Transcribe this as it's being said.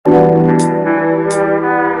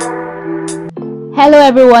Hello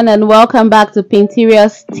everyone and welcome back to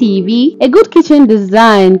Pinterest TV. A good kitchen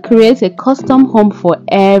design creates a custom home for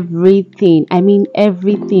everything. I mean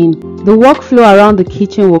everything. The workflow around the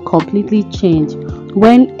kitchen will completely change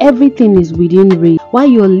when everything is within reach. While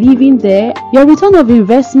you're living there, your return of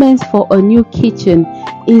investment for a new kitchen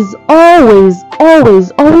is always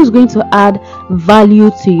going to add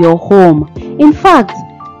value to your home. In fact,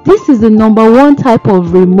 this is the #1 type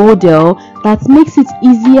of remodel that makes it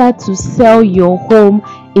easier to sell your home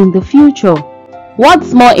in the future.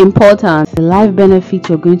 What's more important, the life benefit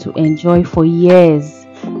you're going to enjoy for years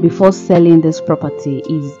before selling this property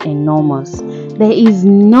is enormous. There is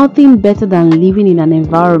nothing better than living in an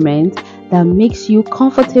environment that makes you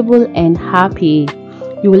comfortable and happy.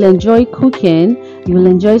 You will enjoy cooking, you will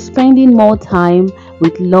enjoy spending more time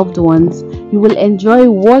with loved ones, you will enjoy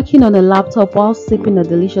working on a laptop while sipping a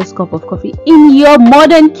delicious cup of coffee in your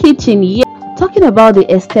modern kitchen. Yeah. Talking about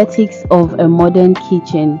the aesthetics of a modern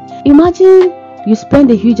kitchen, imagine you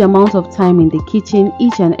spend a huge amount of time in the kitchen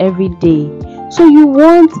each and every day. So you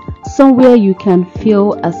want somewhere you can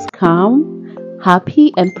feel as calm,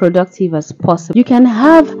 happy and productive as possible. You can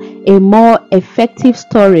have a more effective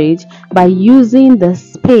storage by using the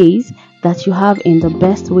space that you have in the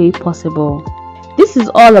best way possible. This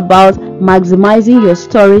is all about maximizing your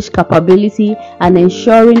storage capability and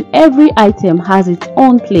ensuring every item has its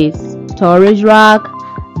own place. Storage rack,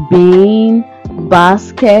 bin,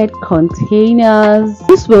 basket, containers.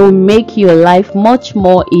 This will make your life much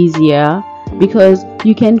more easier because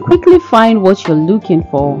you can quickly find what you're looking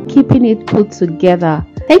for, keeping it put together.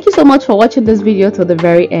 Thank you so much for watching this video to the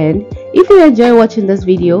very end. If you enjoy watching this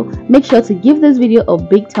video, make sure to give this video a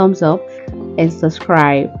big thumbs up and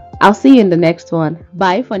subscribe. I'll see you in the next one.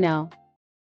 Bye for now.